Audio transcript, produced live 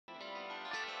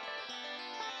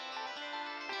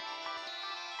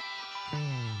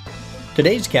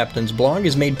Today's Captain's Blog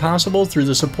is made possible through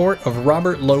the support of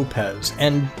Robert Lopez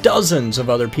and dozens of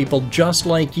other people just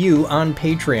like you on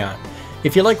Patreon.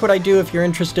 If you like what I do, if you're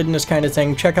interested in this kind of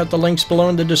thing, check out the links below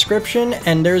in the description,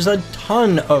 and there's a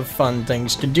ton of fun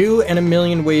things to do and a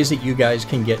million ways that you guys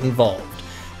can get involved.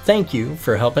 Thank you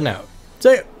for helping out.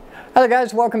 See ya! Hello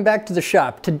guys, welcome back to the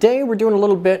shop. Today we're doing a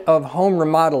little bit of home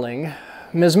remodeling.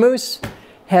 Ms. Moose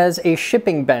has a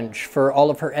shipping bench for all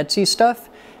of her Etsy stuff,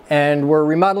 and we're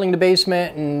remodeling the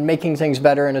basement and making things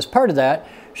better, and as part of that,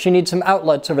 she needs some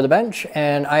outlets over the bench,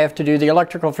 and I have to do the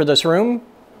electrical for this room.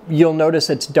 You'll notice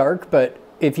it's dark, but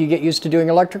if you get used to doing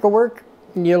electrical work,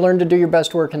 you learn to do your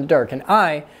best work in the dark, and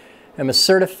I am a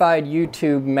certified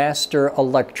YouTube master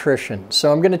electrician.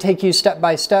 So I'm going to take you step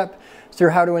by step through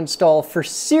how to install for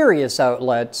serious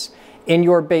outlets in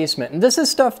your basement. And this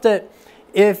is stuff that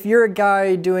if you're a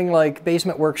guy doing like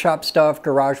basement workshop stuff,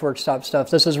 garage workshop stuff,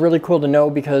 this is really cool to know,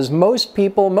 because most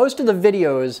people, most of the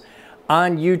videos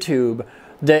on YouTube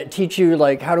that teach you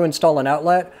like how to install an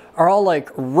outlet are all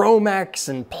like Romex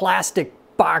and plastic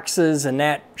boxes and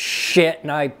that shit,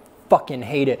 and I fucking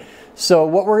hate it. So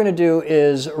what we're gonna do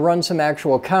is run some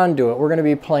actual conduit. We're gonna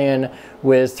be playing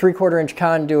with 3/4 inch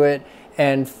conduit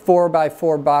and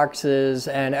 4x4 boxes,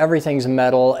 and everything's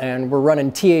metal, and we're running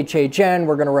THHN.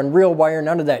 We're gonna run real wire,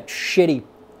 none of that shitty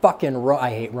fucking I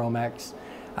hate Romex.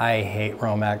 I hate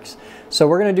Romex. So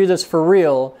we're gonna do this for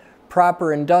real,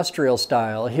 proper industrial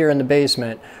style here in the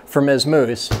basement for Ms.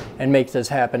 Moose and make this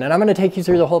happen. And I'm gonna take you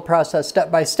through the whole process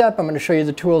step by step. I'm gonna show you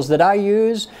the tools that I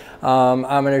use. I'm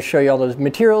gonna show you all those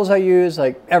materials I use,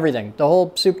 like everything, the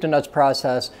whole soup to nuts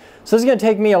process. So this is gonna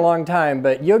take me a long time,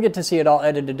 but you'll get to see it all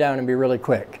edited down and be really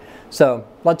quick. So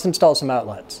let's install some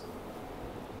outlets.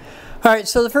 All right,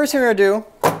 so the first thing we're gonna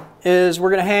do is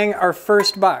we're gonna hang our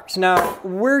first box. Now,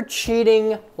 we're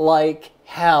cheating like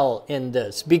hell in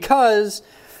this, because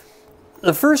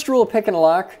the first rule of pick and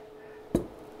lock,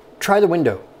 try the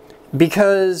window.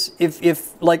 Because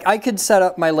if like I could set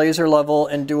up my laser level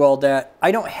and do all that, I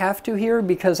don't have to here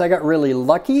because I got really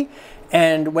lucky.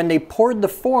 And when they poured the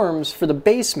forms for the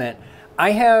basement,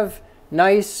 I have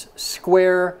nice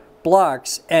square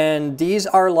blocks, and these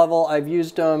are level. I've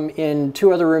used them in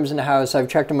 2 other rooms in the house. I've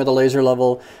checked them with a laser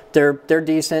level. They're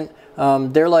decent.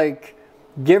 They're like,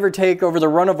 give or take over the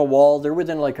run of a wall, they're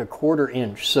within like 1/4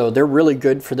 inch. So they're really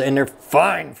good for and they're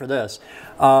fine for this.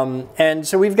 And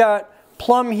so we've got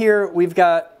plumb here, we've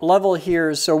got level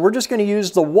here. So we're just gonna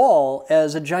use the wall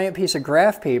as a giant piece of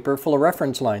graph paper full of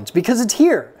reference lines because it's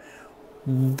here.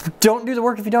 Don't do the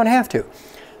work if you don't have to.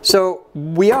 So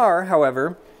we are,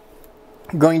 however,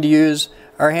 going to use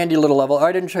our handy little level. Oh,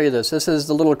 I didn't show you this. This is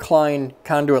the little Klein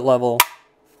conduit level.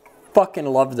 Fucking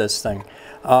love this thing.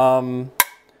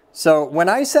 So when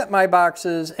I set my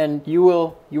boxes, and you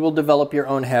will develop your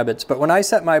own habits, but when I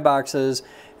set my boxes,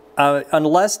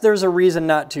 unless there's a reason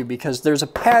not to, because there's a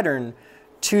pattern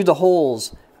to the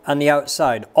holes on the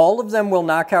outside, all of them will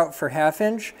knock out for 1/2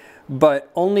 inch, but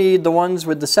only the ones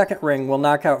with the second ring will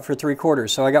knock out for 3/4.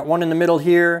 So I got one in the middle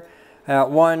here,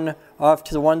 one off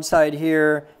to the one side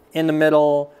here, in the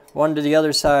middle, one to the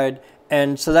other side,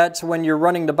 and so that's when you're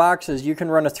running the boxes, you can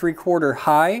run a 3/4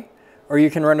 high, or you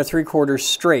can run a 3/4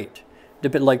 straight.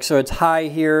 Like, so it's high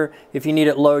here. If you need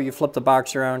it low, you flip the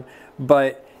box around.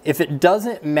 But if it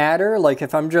doesn't matter, like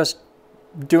if I'm just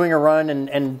doing a run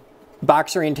and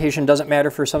box orientation doesn't matter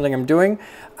for something I'm doing,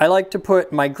 I like to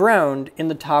put my ground in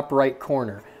the top right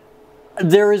corner.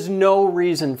 There is no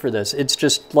reason for this. It's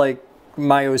just like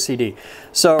my OCD.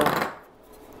 So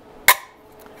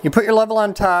you put your level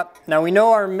on top. Now we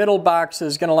know our middle box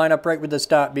is gonna line up right with this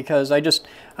dot because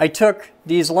I took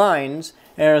these lines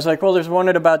and I was like, well, there's one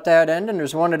at about that end and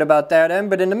there's one at about that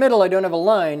end, but in the middle I don't have a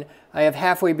line. I have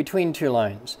halfway between 2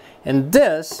 lines. And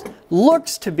this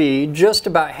looks to be just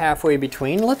about halfway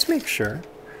between. Let's make sure.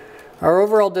 Our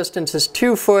overall distance is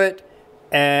 2 foot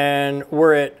and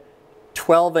we're at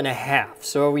 12.5.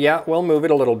 So yeah, we'll move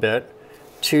it a little bit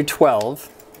to 12.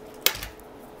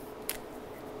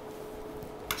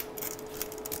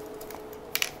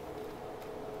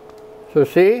 So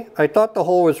see, I thought the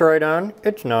hole was right on.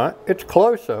 It's not. It's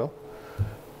close though.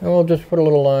 And we'll just put a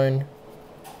little line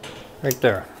right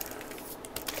there.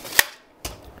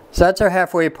 So that's our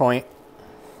halfway point.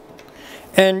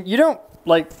 And you don't,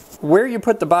 like, where you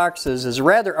put the boxes is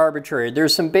rather arbitrary.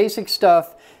 There's some basic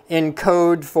stuff in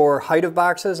code for height of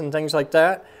boxes and things like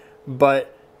that,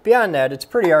 but beyond that, it's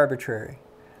pretty arbitrary.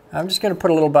 I'm just gonna put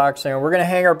a little box there. We're gonna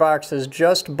hang our boxes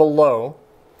just below.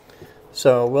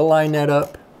 So we'll line that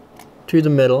up to the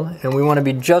middle, and we wanna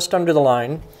be just under the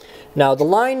line. Now the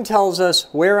line tells us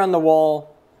where on the wall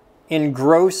in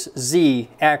gross Z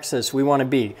axis we wanna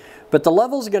be. But the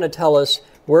level is going to tell us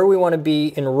where we want to be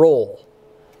in roll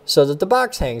so that the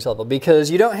box hangs level. Because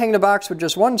you don't hang the box with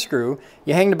just one screw.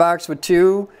 You hang the box with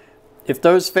 2. If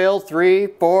those fail, 3,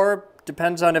 4.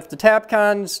 Depends on if the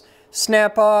Tapcons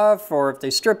snap off, or if they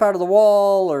strip out of the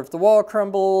wall, or if the wall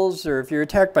crumbles, or if you're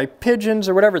attacked by pigeons,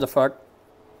 or whatever the fuck.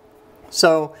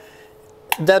 So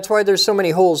that's why there's so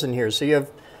many holes in here, so you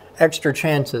have extra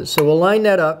chances. So we'll line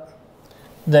that up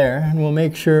there, and we'll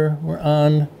make sure we're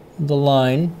on the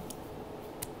line.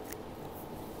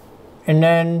 And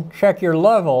then check your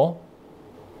level,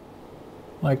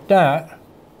 like that.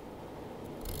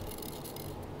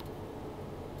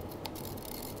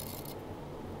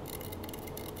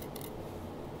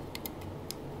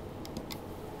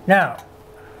 Now,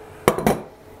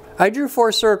 I drew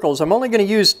 4 circles. I'm only going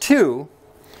to use 2,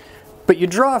 but you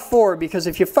draw 4 because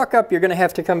if you fuck up, you're going to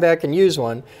have to come back and use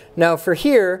one. Now for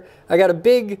here, I got a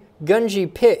big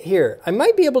gungy pit here. I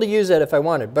might be able to use that if I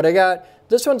wanted, but I got,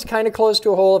 this one's kind of close to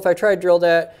a hole. If I try to drill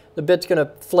that, the bit's going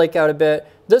to flake out a bit.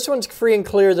 This one's free and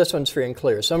clear, this one's free and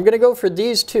clear. So I'm going to go for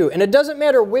these 2, and it doesn't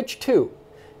matter which 2.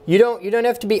 You don't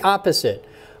have to be opposite.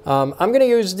 I'm going to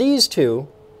use these 2.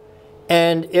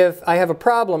 And if I have a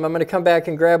problem, I'm going to come back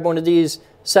and grab one of these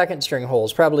second string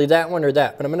holes, probably that one or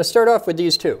that. But I'm going to start off with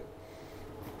these 2.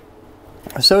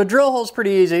 So a drill hole's pretty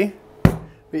easy, but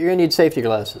you're going to need safety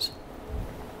glasses.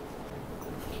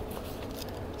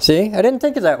 See, I didn't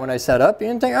think of that when I set up. You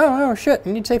didn't think, oh shit,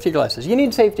 you need safety glasses. You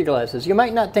need safety glasses. You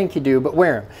might not think you do, but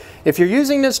wear them. If you're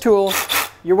using this tool,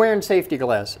 you're wearing safety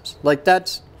glasses. Like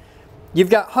that's... You've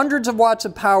got hundreds of watts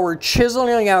of power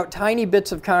chiseling out tiny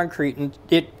bits of concrete, and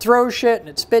it throws shit and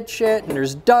it spits shit, and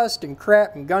there's dust and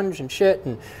crap and gunge and shit,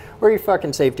 and where are your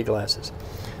fucking safety glasses?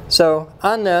 So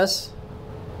on this,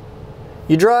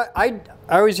 you draw, I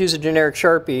always use a generic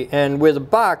Sharpie, and with a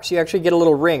box you actually get a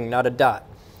little ring, not a dot.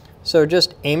 So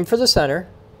just aim for the center,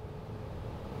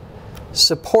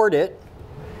 support it.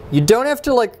 You don't have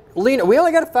to like lean, we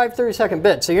only got a 5/32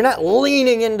 bit, so you're not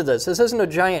leaning into this. This isn't a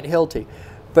giant hilty.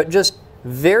 But just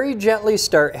very gently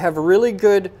start, have a really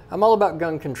good, I'm all about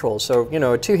gun control, so, you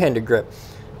know, a 2-handed grip.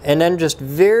 And then just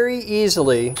very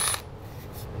easily,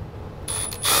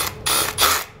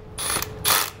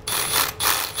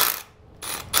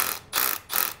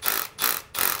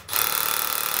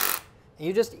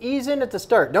 you just ease in at the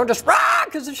start. Don't just, rah,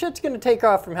 because the shit's going to take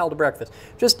off from hell to breakfast.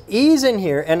 Just ease in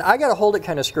here, and I got to hold it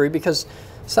kind of screwy because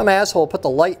some asshole put the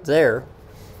light there.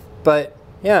 But,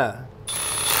 yeah.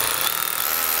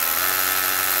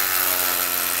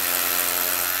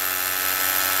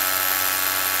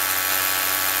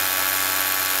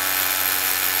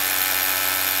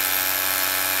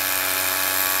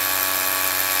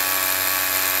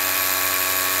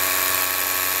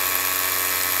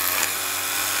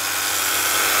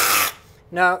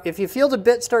 Now, if you feel the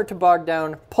bit start to bog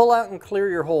down, pull out and clear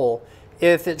your hole.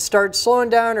 If it starts slowing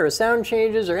down or a sound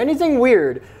changes or anything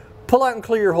weird, pull out and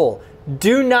clear your hole.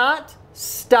 Do not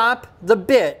stop the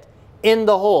bit in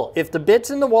the hole. If the bit's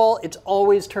in the wall, it's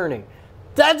always turning.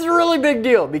 That's a really big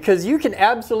deal because you can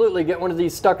absolutely get one of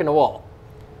these stuck in a wall.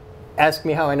 Ask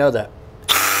me how I know that.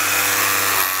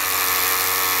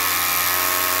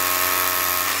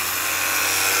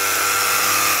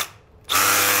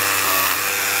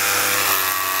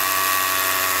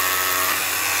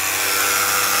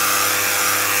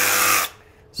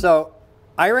 So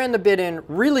I ran the bit in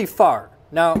really far.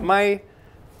 Now my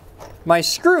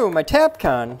screw, my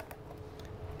Tapcon,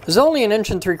 is only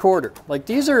 1.75 inches. Like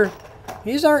these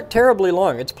aren't terribly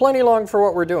long. It's plenty long for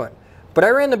what we're doing. But I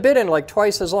ran the bit in like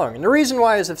twice as long. And the reason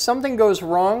why is if something goes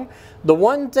wrong, the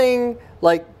one thing,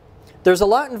 like there's a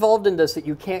lot involved in this that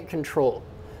you can't control.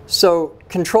 So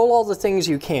control all the things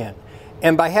you can.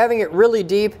 And by having it really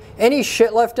deep, any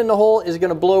shit left in the hole is going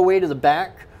to blow away to the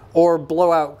back or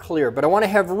blow out clear. But I want to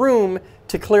have room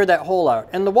to clear that hole out.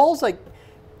 And the wall's like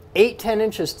 8–10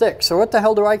 inches thick, so what the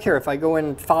hell do I care if I go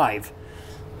in 5?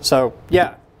 So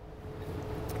yeah.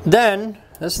 Then,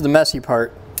 this is the messy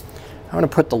part. I want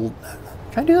to put the,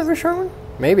 can I do that for a short one?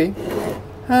 Maybe. I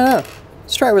don't know.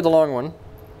 Let's try it with the long one.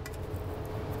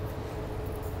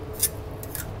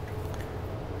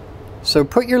 So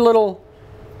put your little,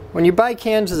 when you buy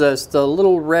cans of this, the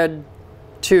little red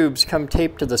tubes come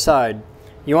taped to the side.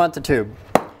 You want the tube.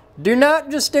 Do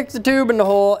not just stick the tube in the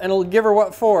hole and it'll give her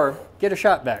what for. Get a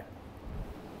shot back.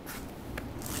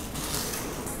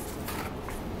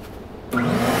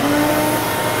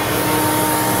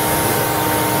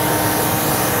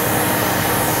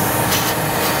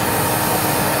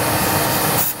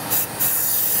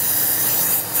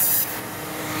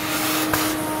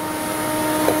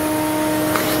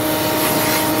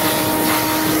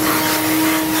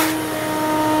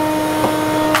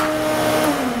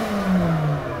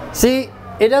 See,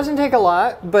 it doesn't take a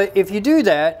lot, but if you do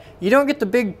that, you don't get the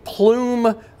big plume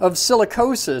of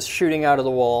silicosis shooting out of the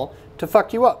wall to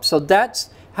fuck you up. So that's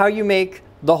how you make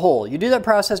the hole. You do that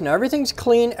process. Now everything's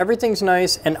clean, everything's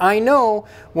nice, and I know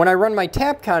when I run my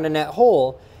Tapcon in that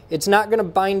hole, it's not going to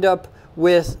bind up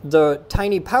with the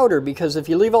tiny powder, because if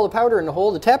you leave all the powder in the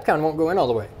hole, the Tapcon won't go in all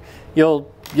the way.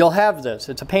 You'll have this.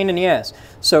 It's a pain in the ass.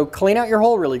 So clean out your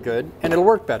hole really good, and it'll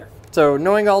work better. So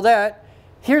knowing all that,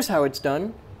 here's how it's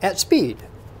done at speed.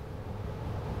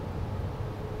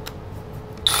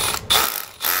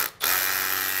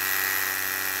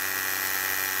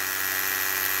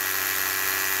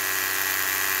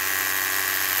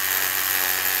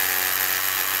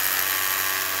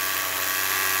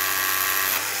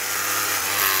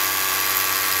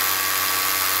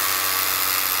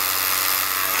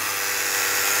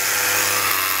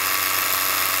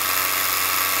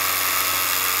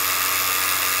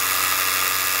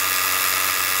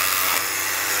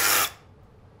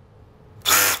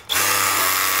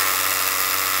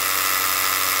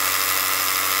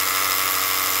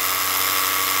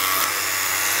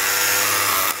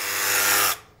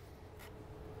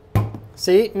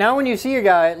 See, now when you see a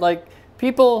guy, like,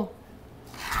 people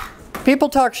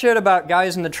talk shit about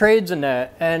guys in the trades and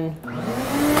that, and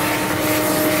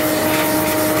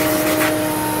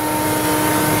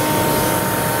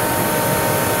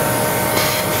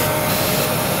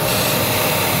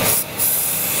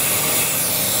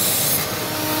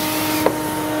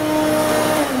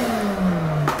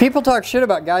people talk shit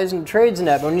about guys in the trades and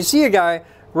that, but when you see a guy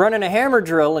running a hammer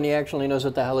drill and he actually knows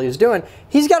what the hell he's doing,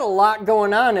 he's got a lot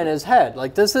going on in his head.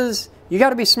 Like, this is, you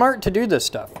got to be smart to do this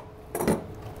stuff.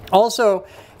 Also,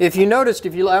 if you noticed, I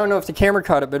don't know if the camera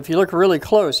caught it, but if you look really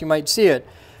close, you might see it.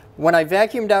 When I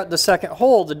vacuumed out the second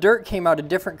hole, the dirt came out a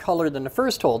different color than the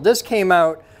first hole. This came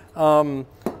out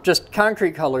just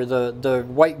concrete color, the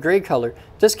white gray color.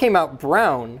 This came out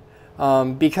brown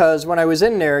because when I was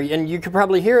in there, and you could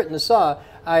probably hear it in the saw,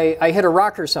 I hit a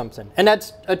rock or something. And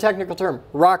that's a technical term,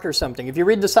 rock or something. If you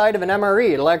read the side of an MRE,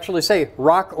 it'll actually say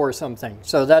rock or something.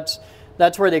 So that's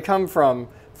where they come from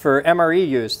for MRE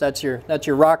use. That's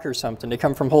your rock or something. They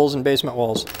come from holes in basement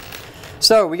walls.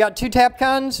 So we got 2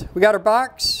 Tapcons, we got our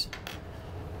box.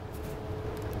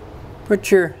 Put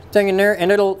your thing in there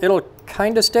and it'll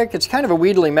kind of stick. It's kind of a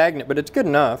wheedly magnet, but it's good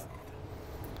enough.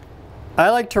 I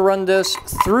like to run this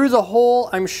through the hole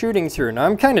I'm shooting through. Now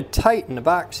I'm kind of tight in the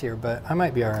box here, but I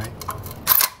might be all right.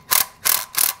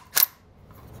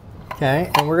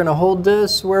 Okay, and we're going to hold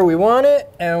this where we want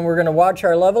it, and we're going to watch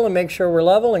our level and make sure we're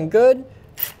level and good.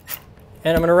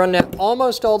 And I'm going to run that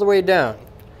almost all the way down.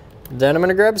 Then I'm going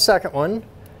to grab a second one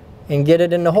and get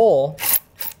it in the hole.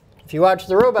 If you watch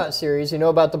the robot series, you know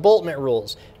about the boltment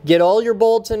rules. Get all your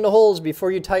bolts in the holes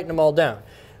before you tighten them all down.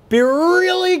 Be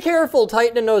really careful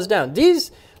tightening those down.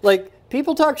 These, like,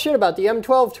 people talk shit about the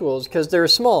M12 tools because they're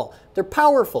small. They're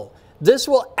powerful. This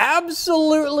will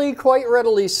absolutely quite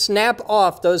readily snap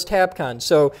off those Tapcons.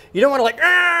 So you don't want to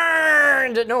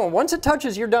like, no, once it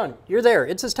touches, you're done. You're there.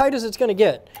 It's as tight as it's going to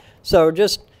get. So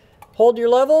just hold your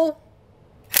level.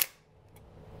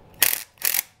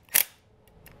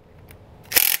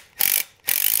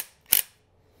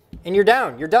 And you're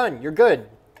down. You're done. You're good.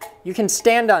 You can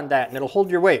stand on that and it'll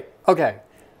hold your weight. Okay,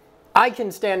 I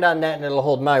can stand on that and it'll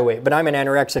hold my weight, but I'm an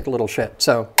anorexic little shit.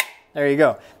 So there you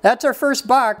go. That's our first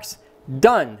box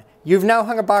done. You've now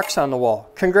hung a box on the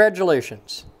wall.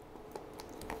 Congratulations.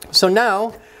 So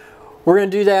now we're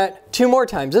going to do that 2 more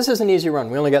times. This is an easy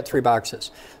run. We only got 3 boxes.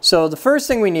 So the first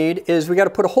thing we need is we got to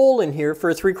put a hole in here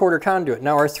for a 3/4 conduit.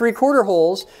 Now our 3/4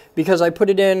 holes, because I put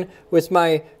it in with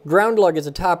my ground lug at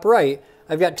the top right,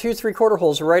 I've got 2 3/4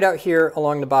 holes right out here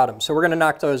along the bottom. So we're going to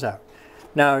knock those out.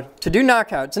 Now, to do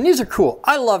knockouts, and these are cool.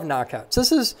 I love knockouts.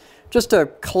 This is just a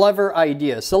clever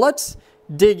idea. So let's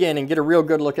dig in and get a real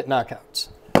good look at knockouts.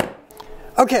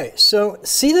 Okay, so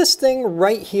see this thing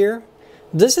right here?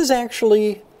 This is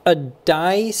actually a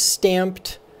die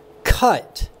stamped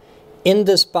cut in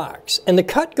this box. And the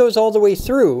cut goes all the way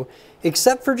through,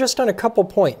 except for just on a couple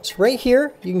points. Right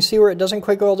here, you can see where it doesn't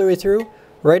quite go all the way through.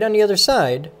 Right on the other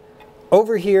side,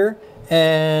 over here,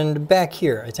 and back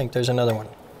here. I think there's another one.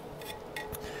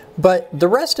 But the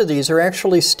rest of these are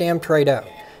actually stamped right out.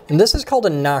 And this is called a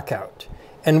knockout.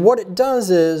 And what it does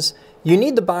is, you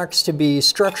need the box to be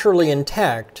structurally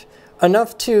intact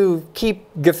enough to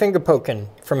keep gefinger poking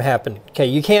from happening. Okay,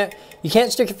 you can't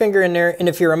stick a finger in there, and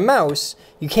if you're a mouse,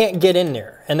 you can't get in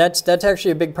there. And that's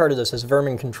actually a big part of this, is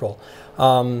vermin control.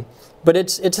 But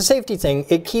it's a safety thing.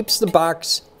 It keeps the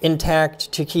box intact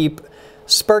to keep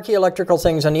sparky electrical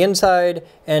things on the inside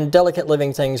and delicate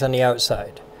living things on the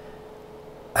outside.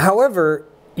 However,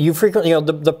 you frequently,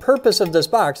 the purpose of this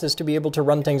box is to be able to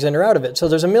run things in or out of it. So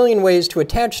there's a million ways to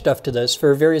attach stuff to this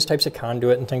for various types of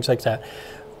conduit and things like that.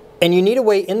 And you need a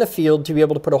way in the field to be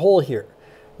able to put a hole here.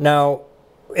 Now,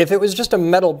 if it was just a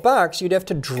metal box, you'd have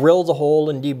to drill the hole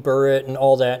and deburr it and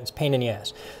all that. It's a pain in the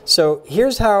ass. So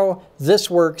here's how this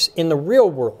works in the real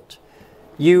world.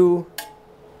 You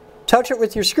touch it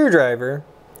with your screwdriver,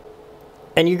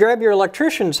 and you grab your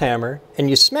electrician's hammer, and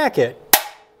you smack it,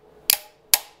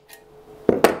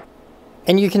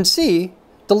 and you can see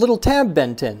the little tab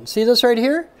bent in. See this right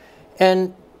here?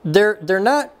 And they're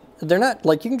not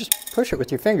like, you can just push it with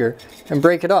your finger and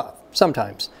break it off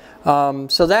sometimes.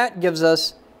 So that gives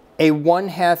us a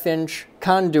 1/2 inch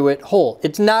conduit hole.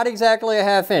 It's not exactly a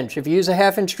 1/2 inch. If you use a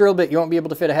 1/2 inch drill bit, you won't be able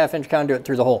to fit a 1/2 inch conduit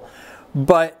through the hole.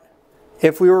 But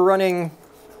if we were running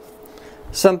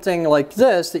something like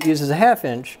this that uses a 1/2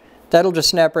 inch, that'll just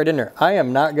snap right in there. I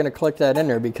am not going to click that in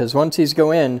there because once these go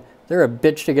in, they're a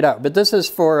bitch to get out. But this is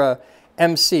for a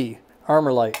MC,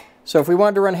 Armorlite. So if we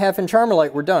wanted to run 1/2 inch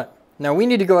Armorlite, we're done. Now we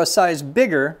need to go a size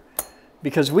bigger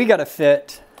because we got to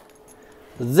fit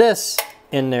this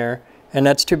in there, and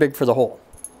that's too big for the hole.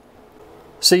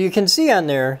 So you can see on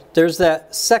there, there's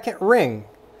that second ring.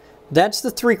 That's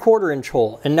the 3/4 inch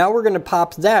hole, and now we're going to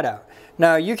pop that out.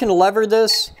 Now you can lever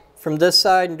this from this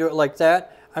side and do it like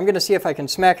that. I'm going to see if I can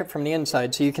smack it from the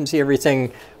inside so you can see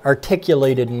everything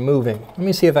articulated and moving. Let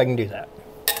me see if I can do that.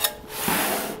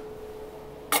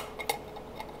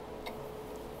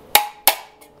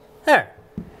 There.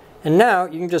 And now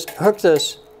you can just hook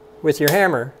this with your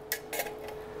hammer.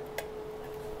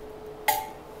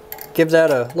 Give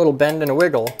that a little bend and a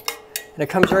wiggle, and it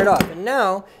comes right off. And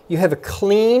now you have a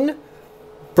clean,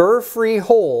 burr-free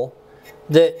hole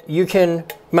that you can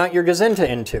mount your Gazinta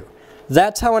into.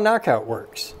 That's how a knockout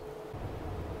works.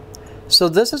 So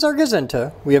this is our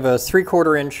Gazinta. We have a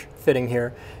 3/4 inch fitting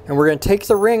here, and we're going to take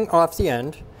the ring off the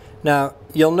end. Now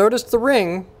you'll notice the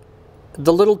ring,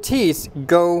 the little teeth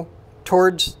go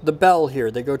towards the bell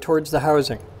here. They go towards the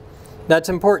housing. That's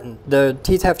important. The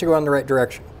teeth have to go in the right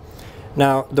direction.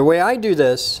 Now, the way I do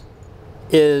this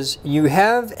is you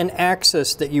have an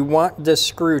axis that you want this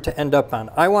screw to end up on.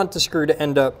 I want the screw to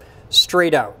end up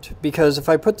straight out, because if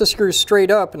I put the screw straight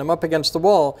up and I'm up against the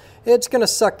wall, it's going to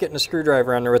suck getting a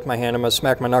screwdriver on there with my hand. I'm going to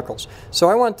smack my knuckles. So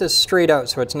I want this straight out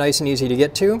so it's nice and easy to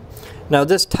get to. Now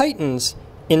this tightens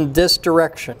in this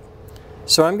direction.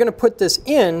 So I'm going to put this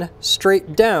in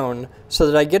straight down so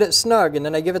that I get it snug, and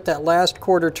then I give it that last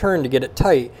quarter turn to get it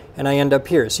tight, and I end up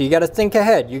here. So you got to think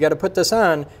ahead. You got to put this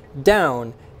on,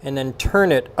 down, and then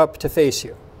turn it up to face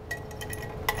you.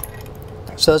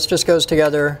 So this just goes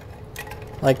together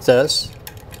like this,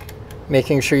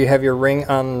 making sure you have your ring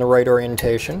on the right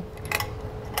orientation.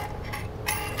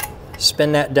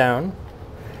 Spin that down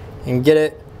and get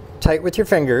it tight with your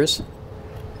fingers,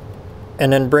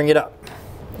 and then bring it up.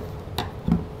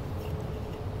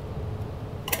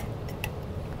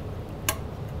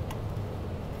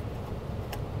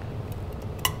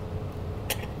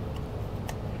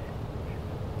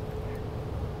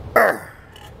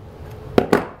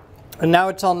 And now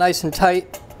it's all nice and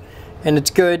tight, and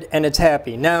it's good, and it's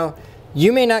happy. Now,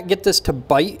 you may not get this to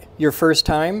bite your first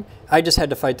time. I just had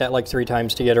to fight that like 3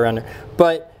 times to get around there.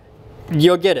 But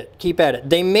you'll get it. Keep at it.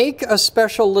 They make a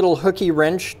special little hooky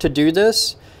wrench to do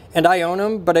this, and I own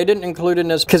them, but I didn't include it in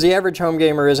this because the average home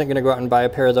gamer isn't going to go out and buy a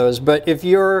pair of those. But if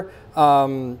you're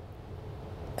an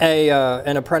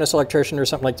apprentice electrician or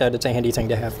something like that, it's a handy thing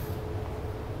to have.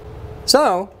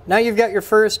 So, now you've got your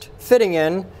first fitting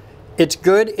in. It's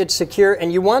good, it's secure,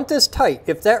 and you want this tight.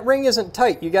 If that ring isn't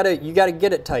tight, you gotta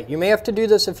get it tight. You may have to do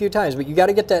this a few times, but you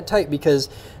gotta get that tight because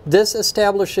this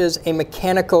establishes a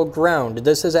mechanical ground.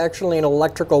 This is actually an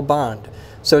electrical bond.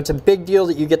 So it's a big deal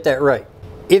that you get that right.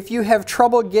 If you have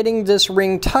trouble getting this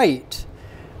ring tight,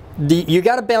 you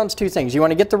gotta balance 2 things. You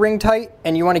wanna get the ring tight,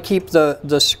 and you wanna keep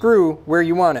the screw where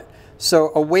you want it.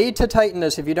 So a way to tighten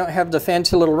this, if you don't have the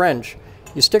fancy little wrench,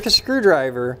 you stick a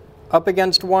screwdriver up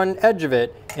against one edge of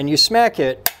it, and you smack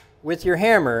it with your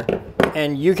hammer,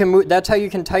 and you can move. That's how you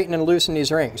can tighten and loosen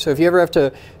these rings. So if you ever have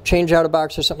to change out a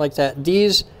box or something like that,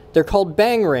 they're called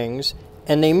bang rings,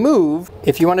 and they move.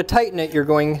 If you want to tighten it, you're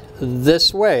going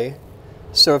this way.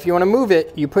 So if you want to move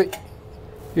it, you put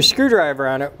your screwdriver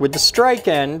on it with the strike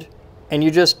end, and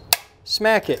you just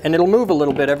smack it, and it'll move a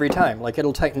little bit every time, like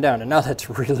it'll tighten down. And now that's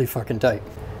really fucking tight.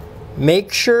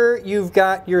 Make sure you've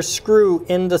got your screw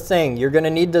in the thing. You're going to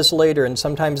need this later, and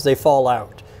sometimes they fall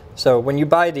out. So when you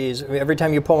buy these, every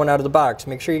time you pull one out of the box,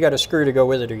 make sure you got a screw to go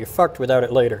with it, or you're fucked without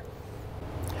it later.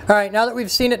 Alright, now that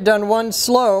we've seen it done once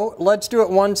slow, let's do it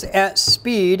once at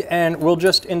speed, and we'll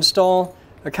just install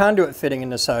a conduit fitting in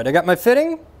the side. I got my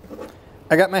fitting.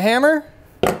 I got my hammer.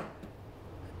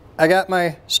 I got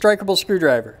my strikeable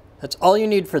screwdriver. That's all you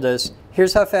need for this.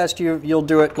 Here's how fast you'll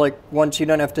do it, like once you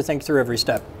don't have to think through every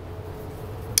step.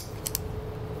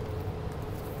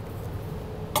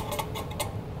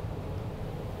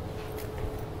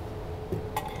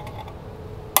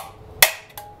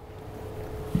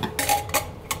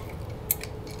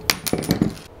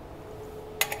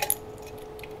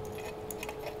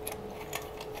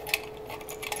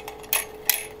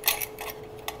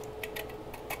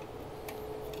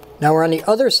 Now we're on the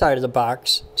other side of the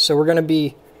box, so we're going to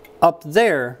be up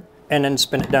there and then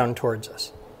spin it down towards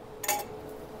us.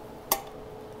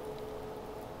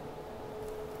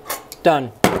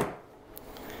 Done.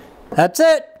 That's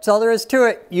it. That's all there is to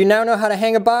it. You now know how to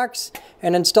hang a box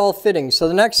and install fittings. So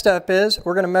the next step is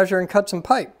we're going to measure and cut some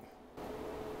pipe.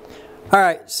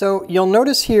 Alright, so you'll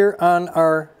notice here on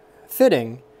our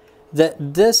fitting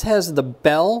that this has the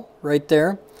bell right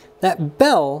there. That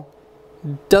bell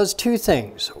does two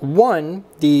things. One,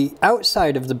 the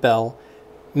outside of the bell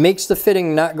makes the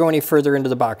fitting not go any further into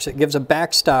the box. It gives a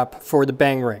backstop for the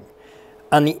bang ring.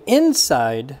 On the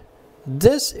inside,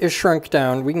 this is shrunk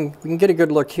down. We can get a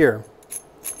good look here.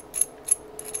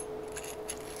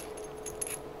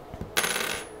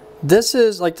 This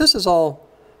is all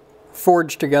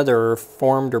forged together or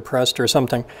formed or pressed or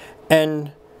something.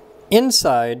 And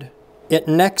inside, it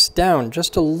necks down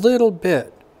just a little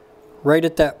bit right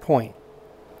at that point.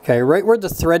 Okay, right where the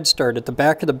threads start at the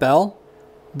back of the bell,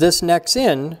 this necks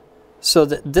in so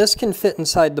that this can fit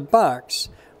inside the box,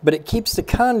 but it keeps the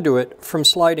conduit from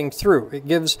sliding through. It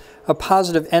gives a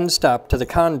positive end stop to the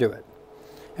conduit.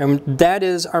 And that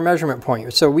is our measurement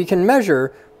point. So we can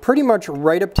measure pretty much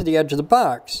right up to the edge of the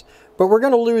box, but we're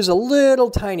going to lose a little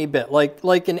tiny bit, like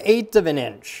 1/8 of an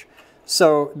inch.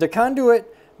 So the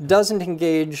conduit doesn't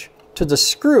engage to the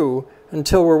screw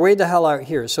until we're way the hell out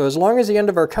here. So as long as the end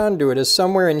of our conduit is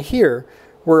somewhere in here,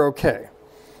 we're okay.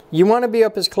 You want to be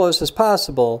up as close as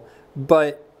possible,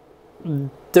 but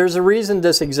there's a reason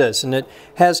this exists, and it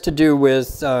has to do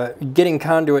with getting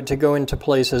conduit to go into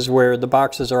places where the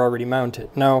boxes are already mounted.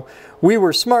 Now, we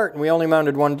were smart and we only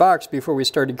mounted one box before we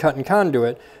started cutting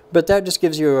conduit, but that just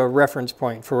gives you a reference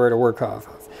point for where to work off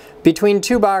of. Between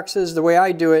two boxes, the way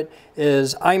I do it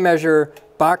is I measure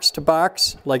box to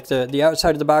box, like the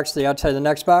outside of the box to the outside of the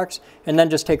next box, and then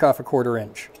just take off a 1/4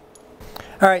 inch.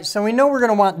 Alright, so we know we're going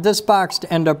to want this box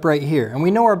to end up right here, and we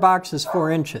know our box is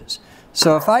 4 inches.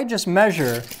 So if I just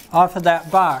measure off of that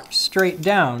box straight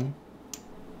down,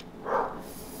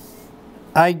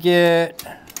 I get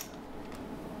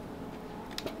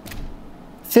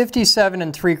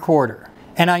 57 3/4.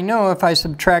 And I know if I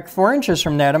subtract 4 inches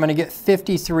from that, I'm going to get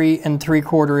 53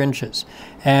 3/4 inches.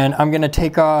 And I'm going to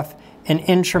take off an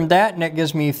inch from that, and that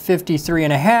gives me 53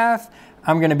 1/2.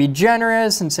 I'm going to be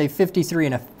generous and say 53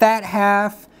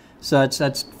 1/4. So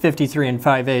that's 53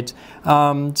 5/8.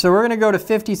 So we're going to go to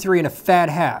 53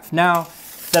 1/4. Now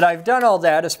that I've done all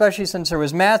that, especially since there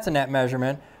was math in that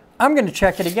measurement, I'm going to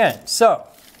check it again. So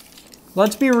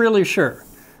let's be really sure.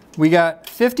 We got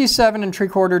 57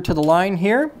 3/4 to the line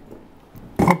here.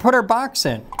 We'll put our box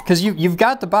in, because you've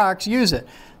got the box, use it.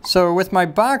 So with my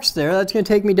box there, that's going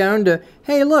to take me down to,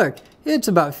 hey look, it's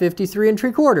about 53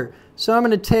 3/4. So I'm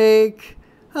going to take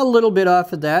a little bit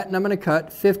off of that, and I'm going to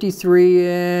cut 53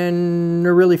 and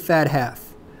a really fat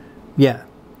half. Yeah,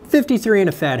 53 and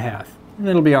a fat half. And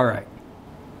it'll be all right.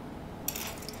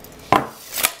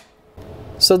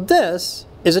 So this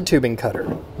is a tubing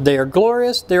cutter. They are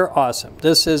glorious. They're awesome.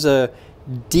 This is a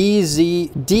DSZH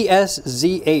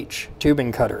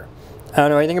tubing cutter. I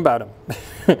don't know anything about them.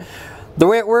 The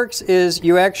way it works is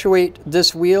you actuate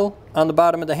this wheel on the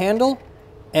bottom of the handle,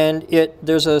 and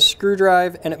there's a screw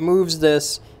drive, and it moves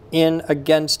this in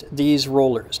against these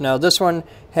rollers. Now this one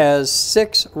has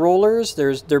 6 rollers.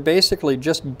 They're basically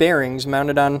just bearings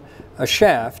mounted on a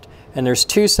shaft, and there's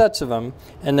 2 sets of them,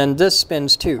 and then this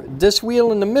spins too. This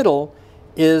wheel in the middle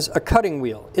is a cutting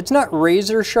wheel. It's not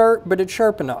razor sharp, but it's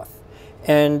sharp enough.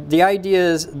 And the idea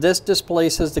is this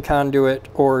displaces the conduit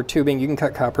or tubing. You can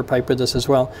cut copper pipe with this as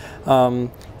well.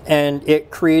 And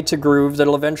it creates a groove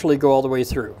that'll eventually go all the way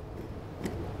through.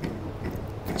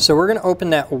 So we're going to open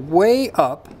that way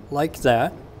up like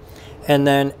that. And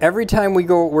then every time we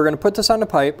go, we're going to put this on the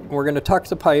pipe. We're going to tuck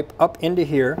the pipe up into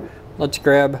here. Let's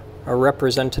grab a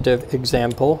representative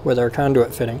example with our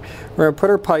conduit fitting. We're going to put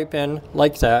our pipe in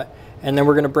like that, and then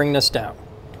we're going to bring this down.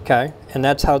 Okay? And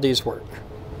that's how these work.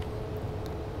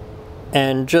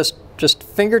 And just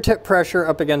fingertip pressure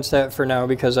up against that for now,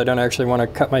 because I don't actually want to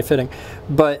cut my fitting.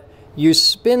 But you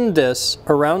spin this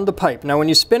around the pipe. Now when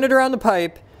you spin it around the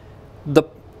pipe,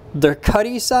 the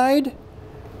cutty side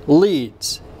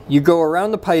leads. you go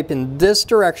around the pipe in this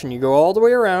direction. You go all the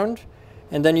way around,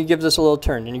 and then you give this a little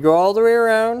turn. And you go all the way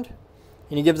around,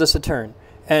 and you give this a turn.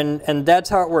 And that's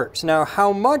how it works. Now,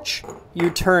 how much you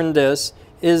turn this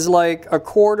is like a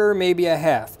quarter, maybe a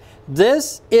half.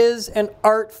 This is an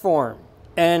art form,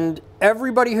 and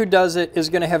everybody who does it is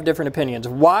going to have different opinions.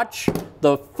 Watch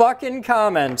the fucking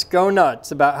comments go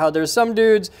nuts about how there's some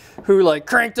dudes who like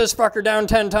crank this fucker down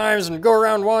 10 times and go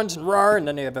around once and roar, and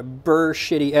then they have a burr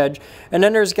shitty edge. And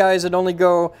then there's guys that only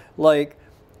go like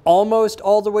almost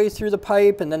all the way through the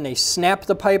pipe, and then they snap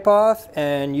the pipe off,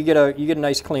 and you get a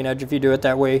nice clean edge if you do it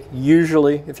that way,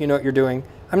 usually, if you know what you're doing.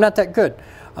 I'm not that good.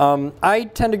 I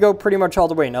tend to go pretty much all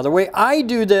the way. Now, the way I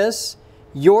do this,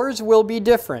 yours will be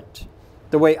different.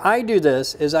 The way I do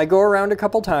this is I go around a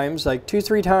couple times, like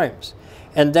 2-3 times,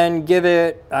 and then give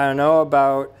it, I don't know,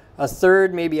 about a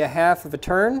third, maybe a half of a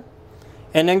turn,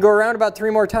 and then go around about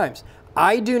 3 more times.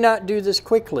 I do not do this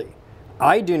quickly.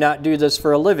 I do not do this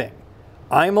for a living.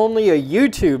 I'm only a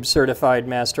YouTube certified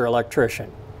master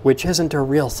electrician, which isn't a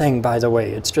real thing, by the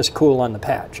way. It's just cool on the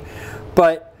patch.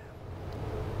 But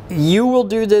you will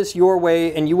do this your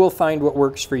way, and you will find what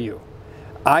works for you.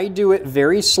 I do it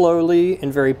very slowly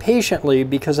and very patiently,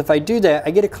 because if I do that,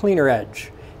 I get a cleaner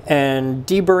edge. And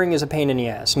deburring is a pain in the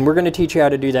ass, and we're going to teach you how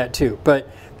to do that too. But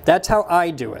that's how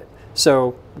I do it.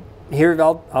 So here,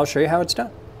 I'll show you how it's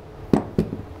done.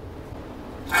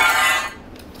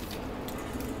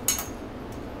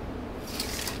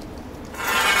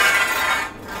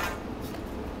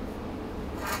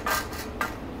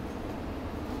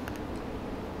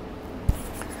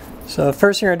 So the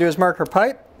first thing you're going to do is mark our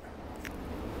pipe.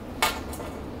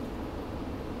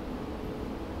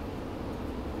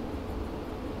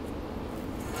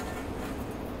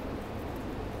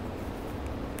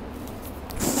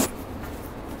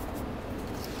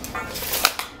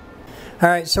 All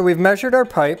right, so we've measured our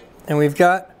pipe, and we've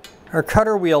got our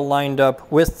cutter wheel lined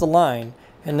up with the line,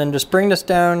 and then just bring this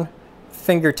down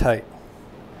finger tight.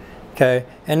 Okay,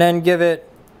 and then give it,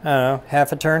 I don't know,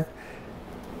 half a turn.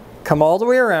 Come all the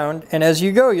way around, and as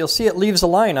you go, you'll see it leaves a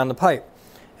line on the pipe.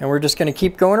 And we're just going to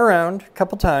keep going around a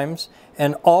couple times,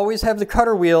 and always have the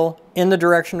cutter wheel in the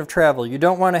direction of travel. You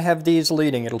don't want to have these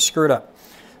leading, it'll screw it up.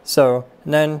 So,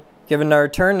 and then give another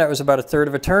turn. That was about a third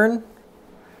of a turn.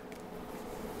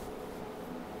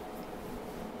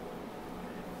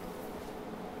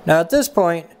 Now at this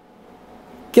point,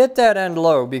 get that end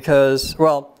low, because,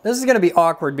 well, this is going to be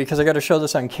awkward because I got to show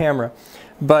this on camera,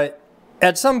 but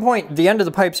at some point, the end of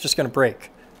the pipe's just going to break.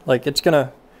 Like, it's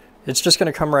just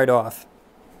going to come right off.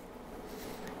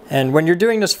 And when you're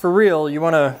doing this for real, you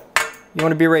want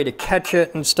to be ready to catch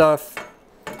it and stuff.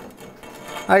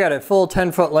 I got a full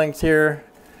 10-foot length here,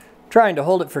 trying to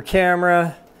hold it for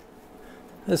camera.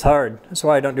 It's hard. That's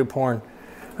why I don't do porn.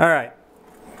 All right,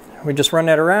 we just run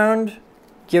that around,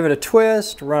 give it a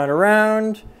twist, run it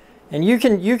around, and you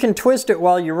can twist it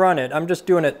while you run it. I'm just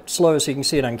doing it slow so you can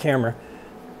see it on camera.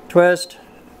 Twist.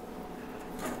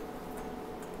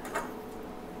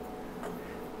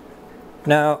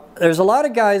 Now, there's a lot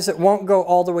of guys that won't go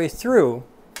all the way through.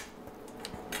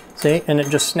 See? And it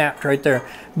just snapped right there.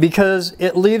 Because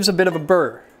it leaves a bit of a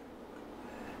burr.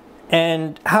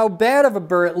 And how bad of a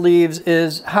burr it leaves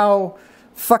is how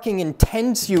fucking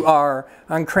intense you are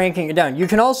on cranking it down. You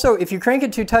can also, if you crank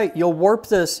it too tight, you'll warp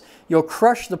this, you'll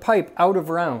crush the pipe out of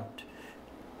round.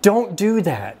 Don't do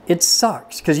that. It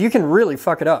sucks, because you can really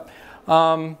fuck it up.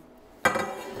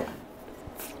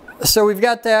 So we've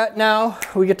got that. Now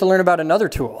we get to learn about another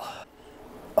tool.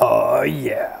 Oh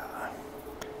yeah.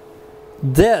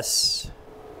 This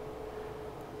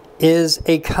is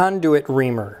a conduit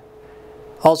reamer.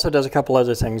 Also does a couple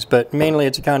other things, but mainly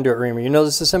it's a conduit reamer. You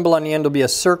notice the symbol on the end will be a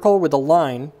circle with a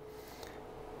line.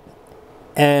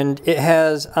 And it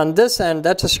has, on this end,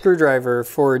 that's a screwdriver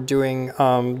for doing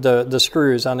the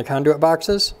screws on the conduit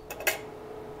boxes.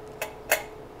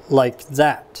 Like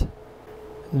that.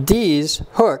 These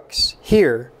hooks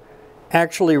here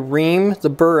actually ream the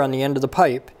burr on the end of the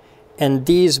pipe, and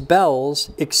these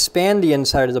bells expand the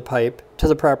inside of the pipe to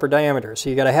the proper diameter. So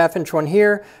you got a 1/2 inch one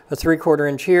here, a 3/4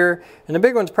 inch here, and the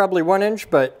big one's probably 1 inch,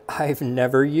 but I've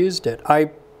never used it.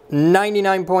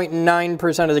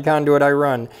 99.9% of the conduit I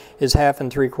run is 1/2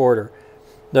 and 3/4.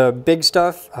 The big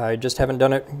stuff, I just haven't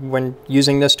done it when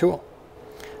using this tool.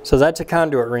 So that's a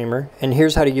conduit reamer, and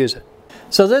here's how to use it.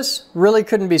 So this really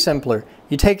couldn't be simpler.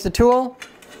 You take the tool,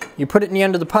 you put it in the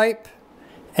end of the pipe,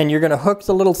 and you're going to hook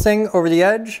the little thing over the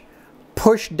edge,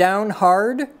 push down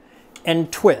hard,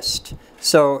 and twist.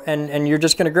 So, and you're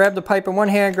just going to grab the pipe in one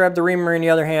hand, grab the reamer in the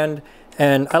other hand,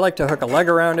 and I like to hook a leg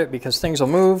around it because things will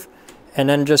move, and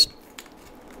then just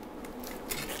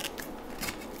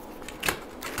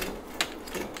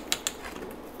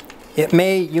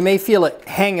You may feel it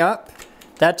hang up.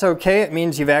 That's okay. It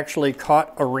means you've actually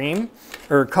caught a ream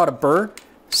or caught a burr.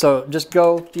 So just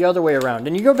go the other way around.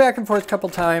 And you go back and forth a couple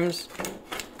times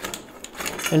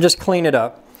and just clean it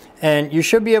up. And you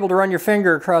should be able to run your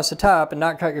finger across the top and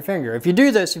not cut your finger. If you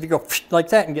do this, if you go like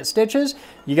that and get stitches,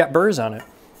 you got burrs on it.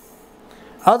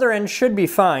 Other end should be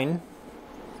fine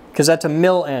because that's a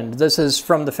mill end. This is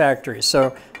from the factory.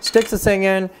 So stick the thing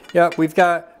in. Yep,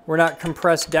 we're not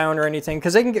compressed down or anything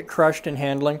because they can get crushed in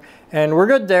handling. And we're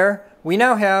good there. We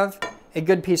now have a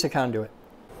good piece of conduit.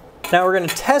 Now we're going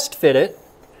to test fit it.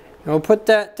 And we'll put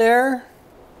that there.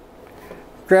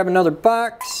 Grab another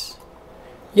box.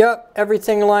 Yep,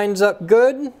 everything lines up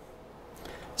good.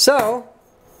 So,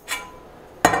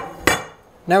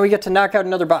 now we get to knock out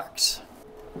another box.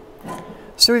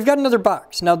 So we've got another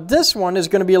box. Now this one is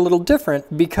going to be a little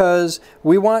different because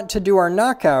we want to do our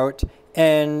knockout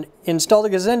and install the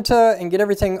gazinta and get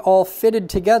everything all fitted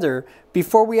together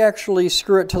before we actually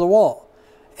screw it to the wall.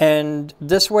 And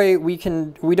this way we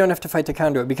don't have to fight the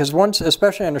conduit because once,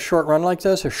 especially on a short run like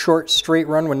this, a short straight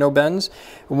run with no bends,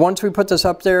 once we put this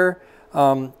up there,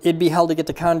 it'd be hell to get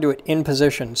the conduit in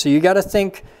position. So you got to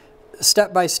think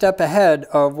step by step ahead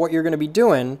of what you're going to be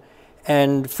doing.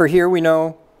 And for here we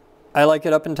know I like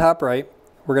it up and top right.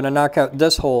 We're going to knock out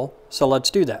this hole, so let's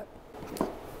do that.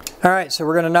 All right, so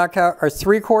we're going to knock out our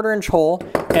 3/4 inch hole,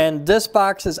 and this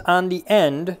box is on the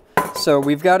end, so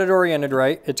we've got it oriented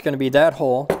right. It's going to be that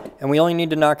hole, and we only need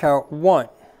to knock out one.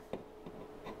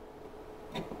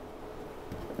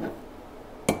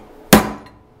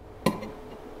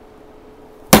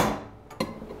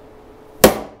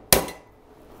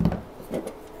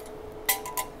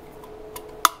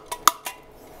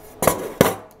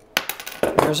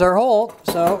 There's our hole,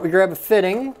 so we grab a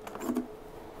fitting.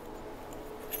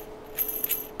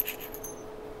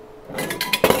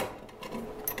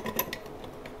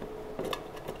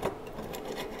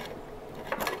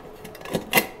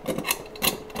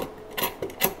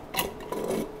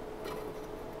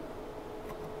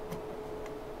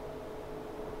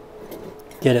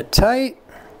 Get it tight.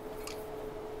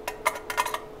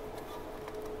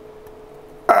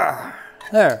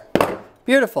 There.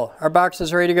 Beautiful. Our box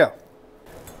is ready to go.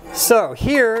 So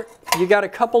here, you got a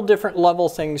couple different level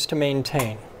things to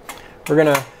maintain. We're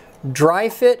gonna dry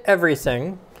fit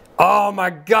everything. Oh my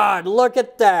God, look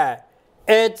at that.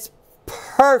 It's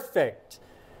perfect.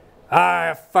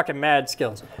 Fucking mad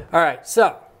skills. All right,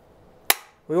 so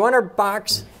we want our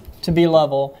box to be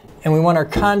level and we want our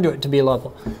conduit to be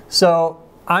level. So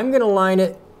I'm gonna line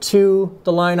it to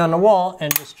the line on the wall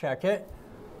and just check it.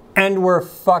 And we're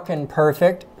fucking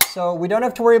perfect. So we don't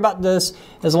have to worry about this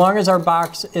as long as our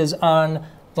box is on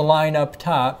the line up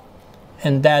top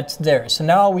and that's there. So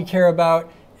now all we care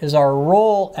about is our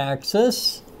roll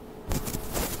axis,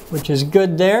 which is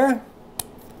good there. So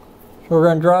we're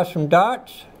going to draw some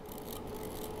dots.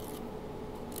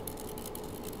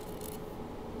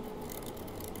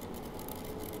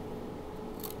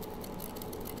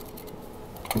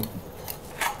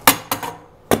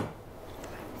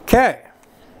 Okay.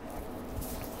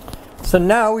 So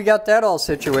now we got that all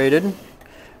situated,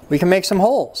 we can make some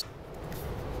holes.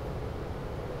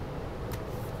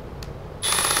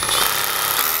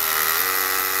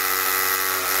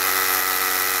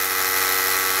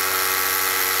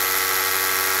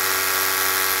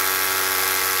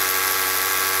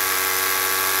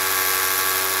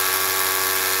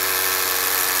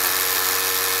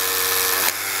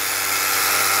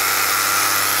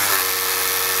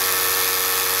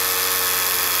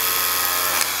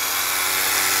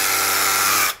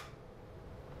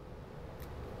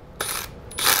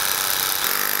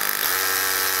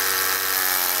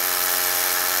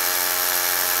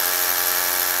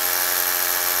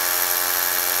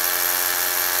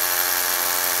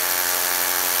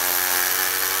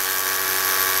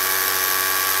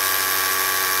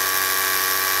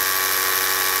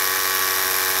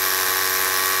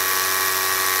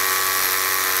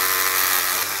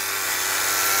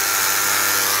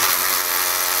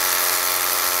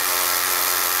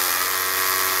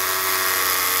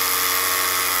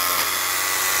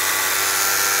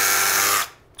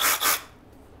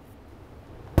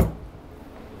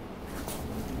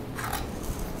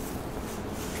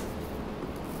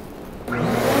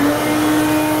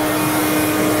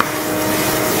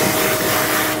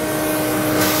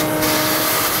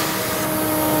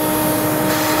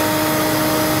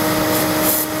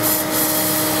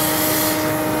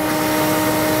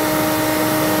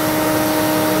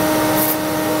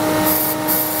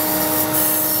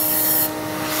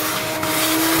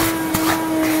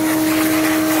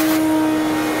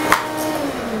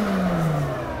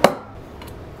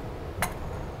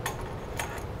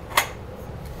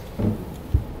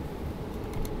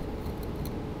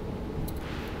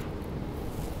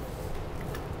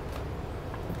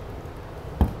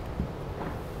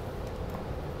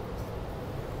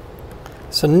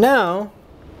 So now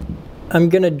I'm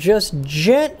going to just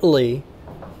gently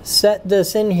set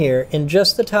this in here in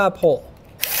just the top hole.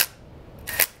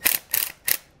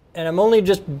 And I'm only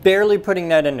just barely putting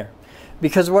that in there.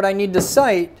 Because what I need to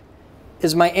sight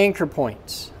is my anchor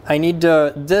points. I need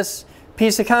to, this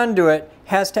piece of conduit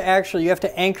has to actually, you have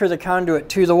to anchor the conduit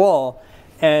to the wall.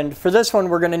 And for this one,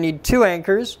 we're going to need 2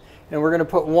 anchors. And we're going to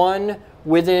put one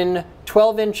within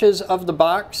 12 inches of the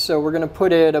box. So we're going to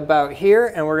put it about here.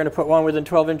 And we're going to put one within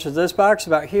 12 inches of this box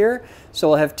about here. So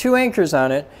we'll have 2 anchors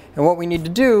on it. And what we need to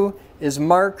do is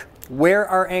mark where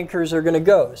our anchors are going to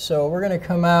go. So we're going to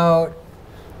come out,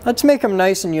 let's make them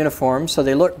nice and uniform so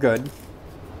they look good.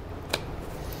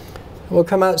 We'll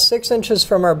come out 6 inches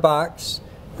from our box,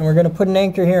 and we're going to put an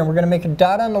anchor here, and we're going to make a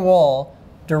dot on the wall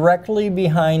directly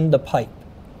behind the pipe.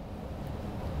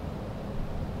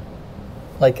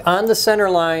 Like on the center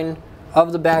line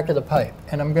of the back of the pipe.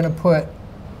 And I'm going to put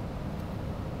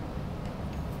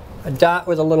a dot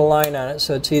with a little line on it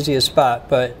so it's easy to spot,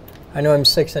 but I know I'm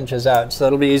 6 inches out, so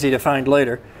that'll be easy to find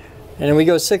later. And then we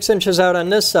go 6 inches out on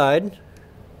this side,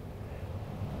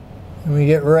 and we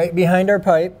get right behind our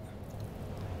pipe.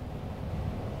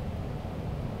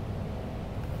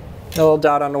 A little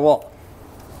dot on the wall.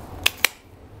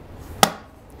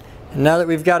 And now that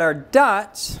we've got our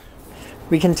dots,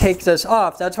 we can take this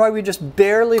off. That's why we just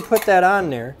barely put that on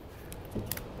there.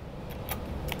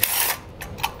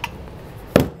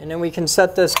 And then we can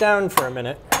set this down for a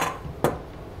minute.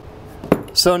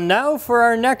 So now for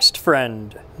our next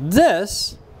friend.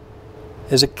 This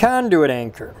is a conduit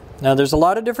anchor. Now there's a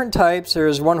lot of different types.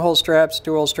 There's 1-hole straps,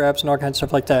 2-hole straps, and all kinds of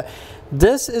stuff like that.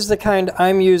 This is the kind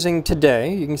I'm using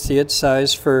today. You can see it's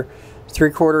sized for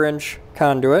 3/4 inch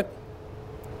conduit.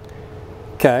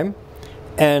 Okay.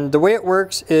 And the way it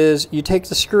works is you take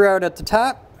the screw out at the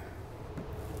top.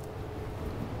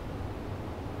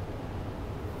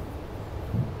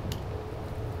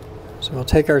 So we'll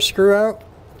take our screw out.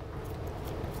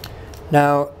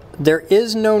 Now there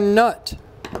is no nut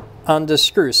on this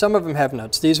screw. Some of them have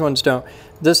nuts. These ones don't.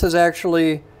 This is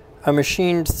actually a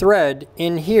machined thread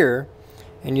in here,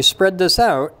 and you spread this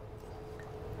out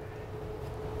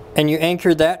and you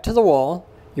anchor that to the wall.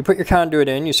 You put your conduit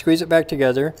in, you squeeze it back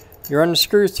together, you run the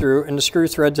screw through, and the screw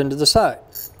threads into the side.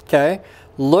 Okay?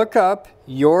 Look up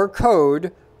your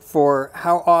code for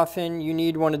how often you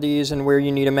need one of these and where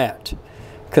you need them at.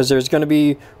 Because there's going to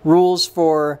be rules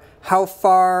for how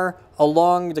far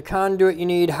along the conduit you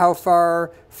need, how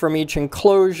far from each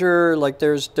enclosure. Like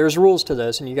there's rules to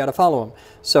this, and you got to follow them.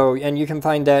 So, and you can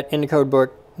find that in the code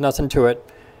book. Nothing to it,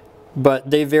 but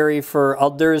they vary for.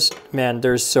 There's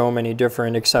so many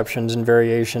different exceptions and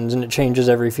variations, and it changes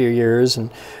every few years.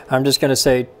 And I'm just going to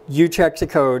say, you check the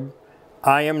code.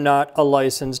 I am not a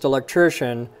licensed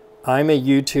electrician. I'm a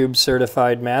YouTube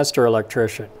certified master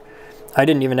electrician. I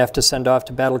didn't even have to send off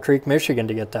to Battle Creek, Michigan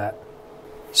to get that.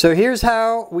 So here's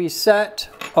how we set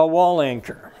a wall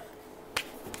anchor.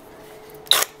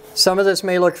 Some of this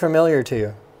may look familiar to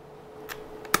you.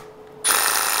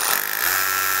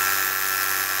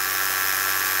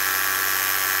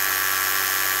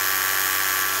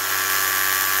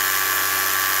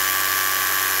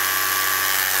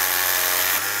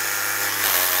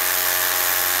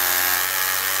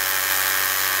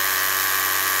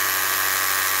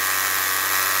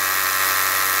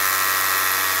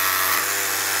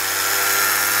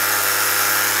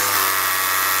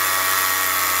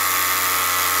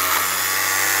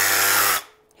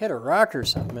 Hit a rock or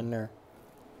something in there.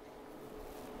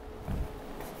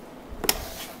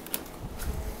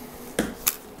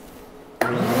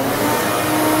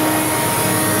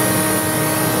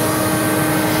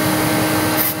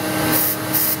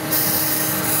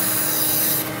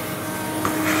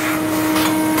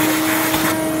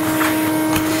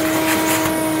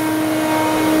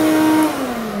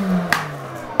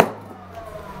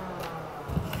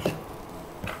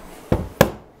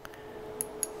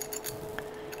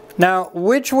 Now,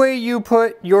 which way you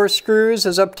put your screws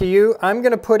is up to you. I'm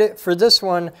going to put it for this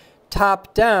one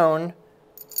top down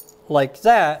like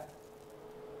that,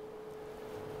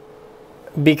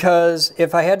 because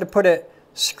if I had to put it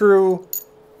screw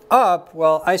up,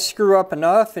 well, I screw up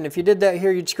enough, and if you did that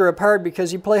here, you'd screw up hard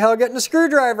because you play hell getting a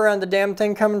screwdriver on the damn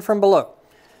thing coming from below.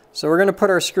 So we're going to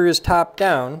put our screws top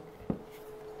down.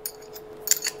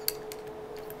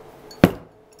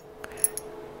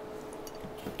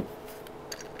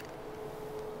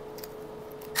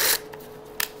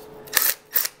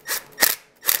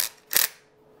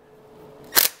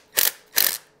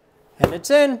 And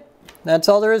it's in. That's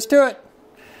all there is to it.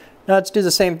 Now let's do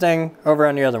the same thing over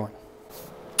on the other one.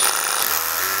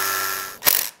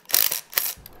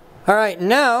 All right,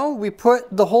 now we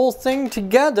put the whole thing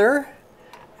together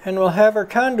and we'll have our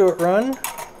conduit run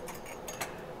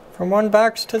from one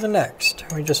box to the next.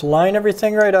 We just line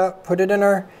everything right up, put it in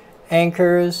our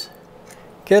anchors,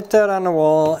 get that on the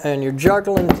wall, and you're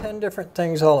juggling 10 different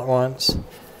things all at once.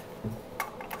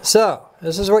 So,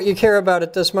 this is what you care about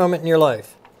at this moment in your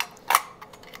life.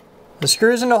 The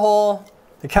screws in the hole,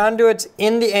 the conduit's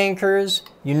in the anchors,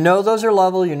 you know those are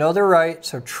level, you know they're right,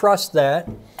 so trust that.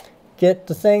 Get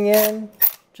the thing in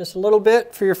just a little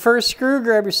bit for your first screw,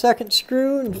 grab your second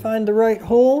screw and find the right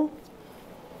hole.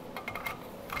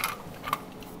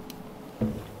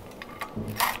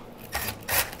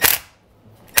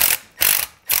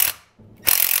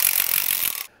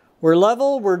 We're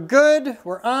level, we're good,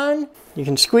 we're on. You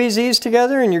can squeeze these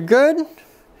together and you're good.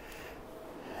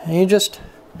 And you just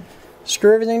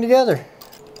screw everything together.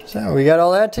 So we got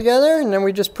all that together and then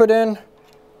we just put in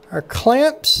our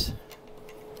clamps.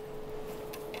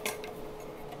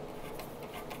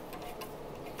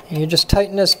 And you just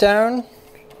tighten this down.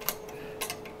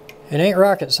 It ain't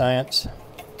rocket science.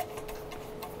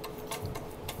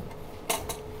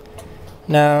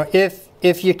 Now if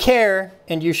you care,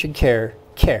 and you should care,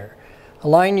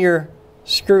 align your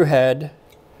screw head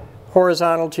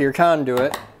horizontal to your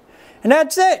conduit, and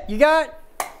that's it. You got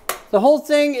the whole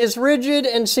thing is rigid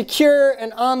and secure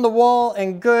and on the wall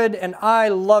and good, and I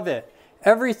love it.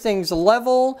 Everything's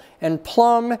level and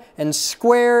plumb and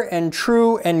square and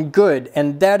true and good,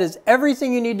 and that is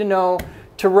everything you need to know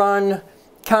to run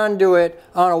conduit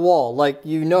on a wall. Like,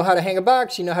 you know how to hang a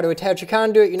box, you know how to attach a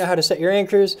conduit, you know how to set your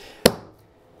anchors.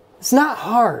 It's not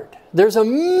hard. There's a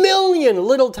million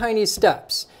little tiny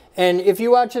steps. And if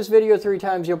you watch this video 3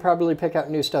 times, you'll probably pick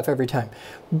out new stuff every time.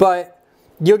 But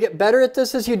you'll get better at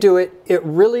this as you do it. It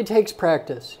really takes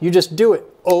practice. You just do it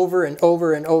over and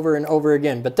over and over and over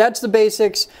again. But that's the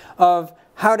basics of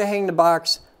how to hang the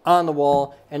box on the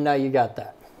wall, and now you got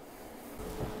that.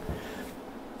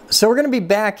 So we're going to be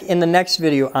back in the next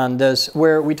video on this,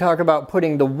 where we talk about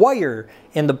putting the wire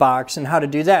in the box and how to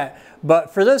do that.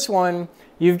 But for this one,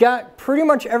 you've got pretty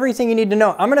much everything you need to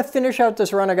know. I'm going to finish out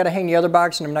this run. I got to hang the other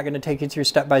box, and I'm not going to take you through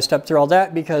step by step through all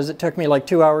that because it took me like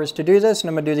 2 hours to do this, and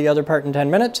I'm going to do the other part in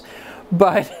 10 minutes.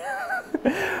 But,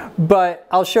 but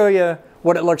I'll show you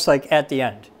what it looks like at the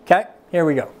end. Okay, here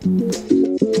we go.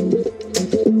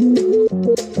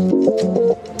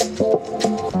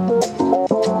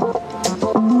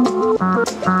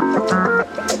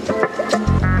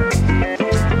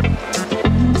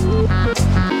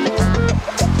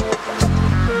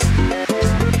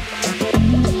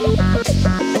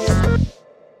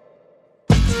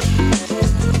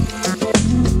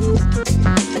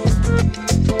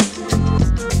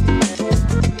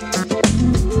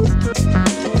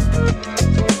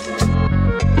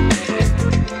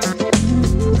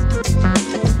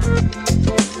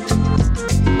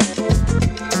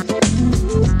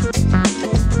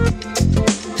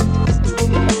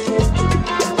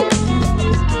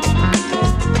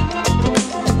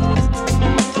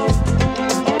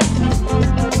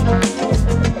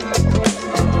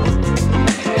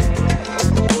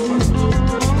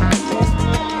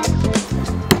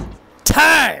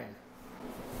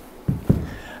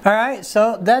 Alright,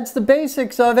 so that's the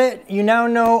basics of it. You now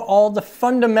know all the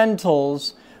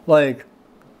fundamentals, like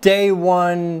day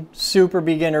one, super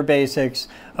beginner basics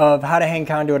of how to hang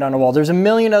conduit on a wall. There's a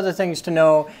million other things to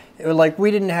know. Like,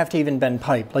 we didn't have to even bend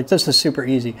pipe. Like, this is super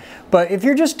easy. But if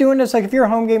you're just doing this, like if you're a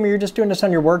home gamer, you're just doing this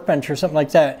on your workbench or something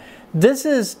like that, this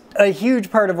is a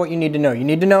huge part of what you need to know. You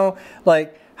need to know,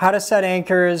 like, how to set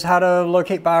anchors, how to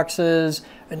locate boxes,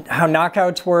 how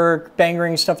knockouts work, bang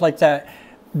rings, stuff like that.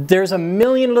 There's a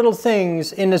million little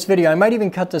things in this video. I might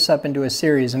even cut this up into a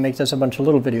series and make this a bunch of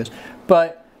little videos.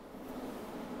 But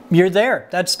you're there.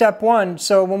 That's step one.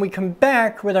 So when we come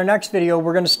back with our next video,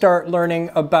 we're going to start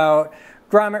learning about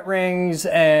grommet rings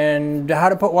and how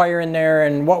to put wire in there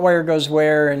and what wire goes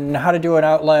where and how to do an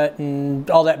outlet and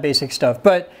all that basic stuff.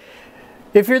 But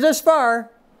if you're this far,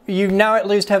 you now at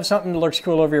least have something that looks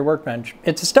cool over your workbench.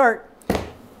 It's a start.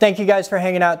 Thank you guys for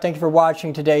hanging out. Thank you for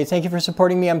watching today. Thank you for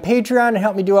supporting me on Patreon and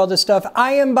help me do all this stuff.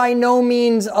 I am by no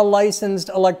means a licensed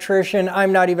electrician.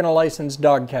 I'm not even a licensed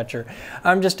dog catcher.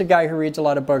 I'm just a guy who reads a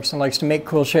lot of books and likes to make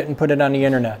cool shit and put it on the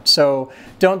internet. So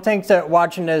don't think that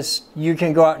watching this, you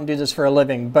can go out and do this for a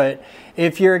living. But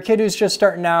if you're a kid who's just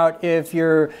starting out, if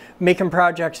you're making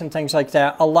projects and things like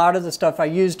that, a lot of the stuff I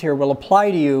used here will apply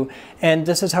to you. And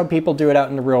this is how people do it out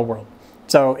in the real world.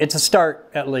 So it's a start,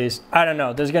 at least. I don't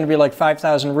know. There's going to be like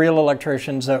 5,000 real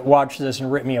electricians that watch this and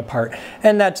rip me apart.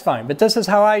 And that's fine. But this is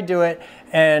how I do it,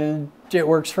 and it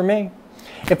works for me.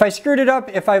 If I screwed it up,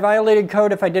 if I violated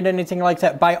code, if I did anything like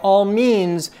that, by all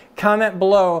means, comment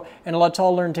below and let's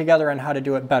all learn together on how to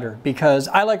do it better. Because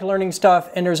I like learning stuff,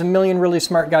 and there's a million really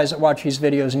smart guys that watch these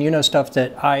videos, and you know stuff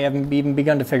that I haven't even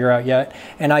begun to figure out yet.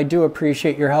 And I do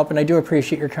appreciate your help, and I do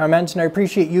appreciate your comments, and I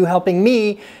appreciate you helping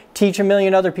me teach a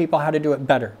million other people how to do it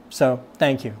better. So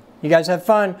thank you. You guys have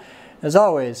fun. As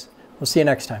always, we'll see you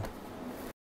next time.